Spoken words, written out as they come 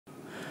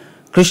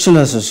Christian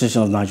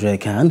Association of Nigeria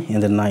C.A.N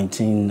in the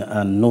 19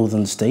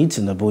 northern states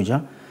in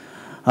Abuja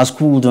has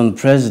called on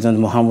President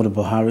Muhammadu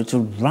Buhari to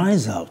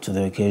rise up to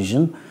the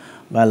occasion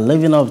by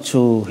living up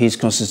to his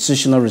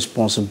constitutional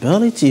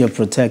responsibility of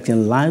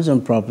protecting lives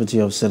and property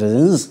of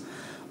citizens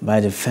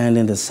by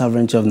defending the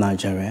sovereignty of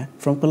Nigeria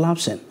from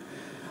collapsing.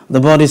 The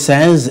body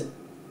says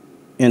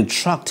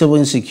intractable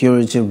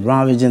insecurity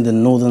ravaging the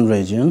northern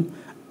region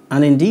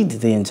and indeed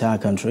the entire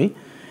country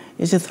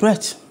is a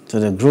threat to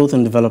the growth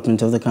and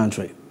development of the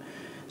country.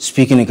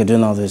 Speaking in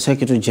Kaduna, the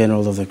Secretary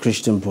General of the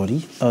Christian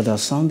body, Elder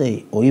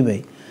Sunday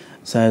Oyibe,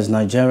 says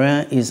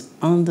Nigeria is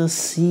under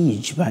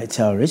siege by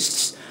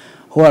terrorists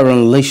who are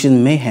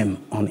unleashing mayhem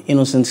on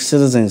innocent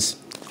citizens,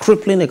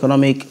 crippling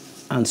economic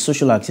and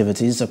social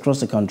activities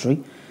across the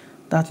country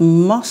that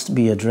must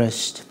be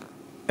addressed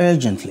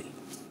urgently.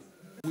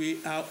 We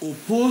are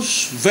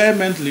opposed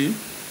vehemently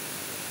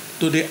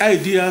to the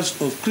ideas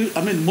of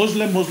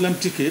Muslim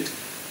ticket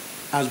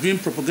as being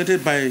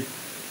propagated by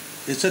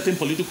a certain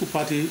political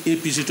party,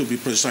 APC to be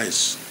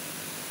precise.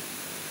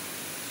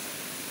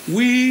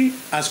 We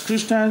as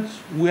Christians,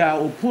 we are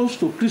opposed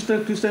to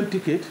Christian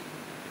ticket.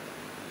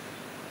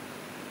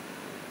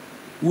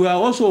 We are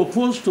also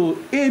opposed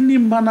to any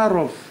manner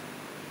of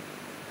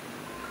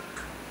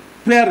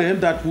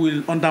parent that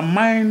will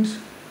undermine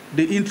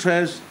the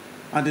interest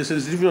and the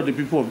sensitivity of the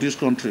people of this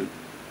country.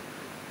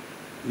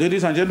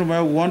 Ladies and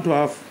gentlemen, we want to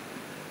have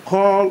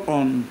call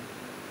on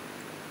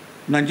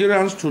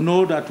Nigerians to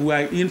know that we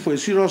are in for a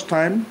serious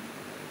time.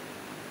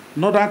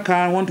 Northern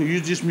C.A.N want to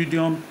use this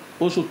medium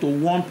also to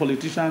warn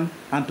politicians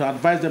and to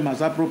advise them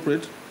as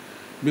appropriate,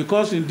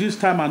 because in this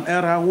time and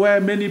era where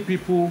many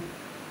people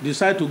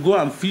decide to go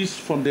and feast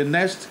from the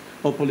nest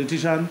of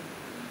politicians,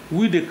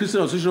 we, the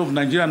Christian Association of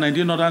Nigeria and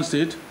Nigerian Northern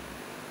State,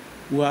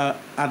 we are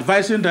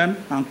advising them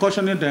and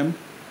cautioning them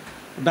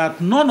that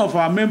none of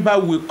our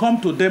members will come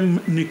to them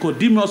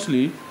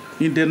nicodemously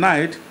in the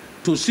night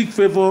to seek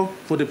favor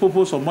for the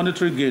purpose of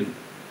monetary gain.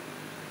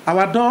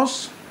 Our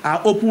doors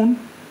are open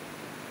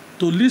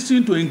to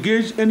listen, to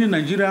engage any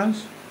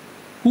Nigerians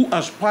who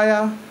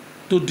aspire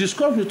to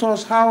discuss with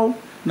us how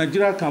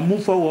Nigeria can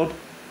move forward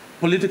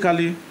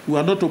politically. We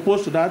are not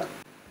opposed to that.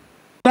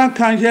 I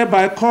can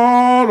hereby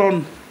call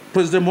on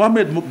President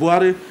Muhammadu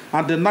Buhari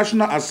and the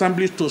National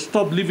Assembly to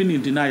stop living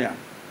in denial.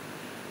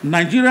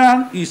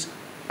 Nigeria is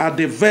at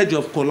the verge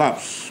of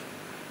collapse.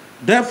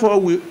 Therefore,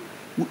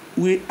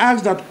 we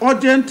ask that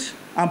urgent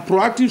and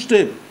proactive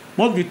steps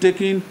must be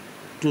taken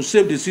to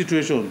save the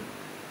situation.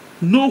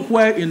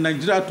 Nowhere in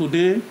Nigeria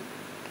today,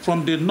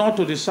 from the north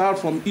to the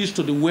south, from east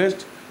to the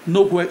west,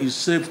 nowhere is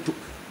safe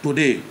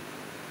today.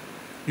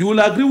 You will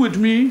agree with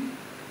me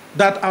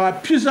that our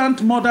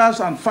peasant mothers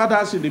and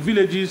fathers in the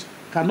villages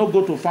cannot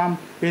go to farm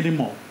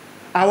anymore.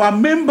 Our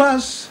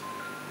members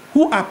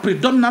who are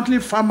predominantly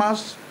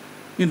farmers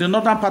in the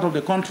northern part of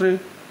the country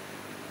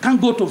can't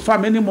go to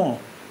farm anymore.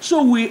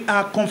 So we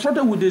are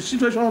confronted with the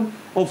situation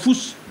of food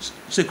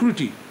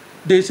security.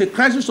 There is a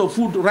crisis of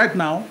food right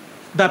now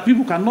that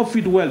people cannot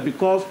feed well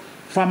because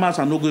farmers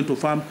are not going to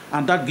farm,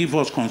 and that gives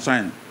us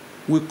concern.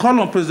 We call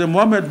on President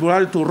Muhammadu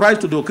Buhari to rise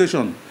to the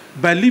occasion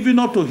by living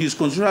up to his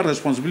constitutional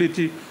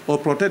responsibility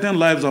of protecting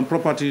lives and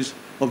properties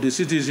of the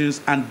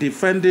citizens and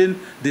defending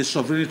the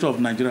sovereignty of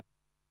Nigeria.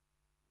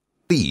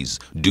 Please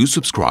do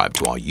subscribe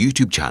to our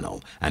YouTube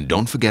channel and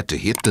don't forget to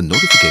hit the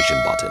notification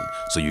button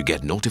so you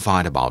get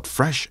notified about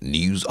fresh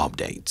news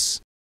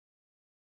updates.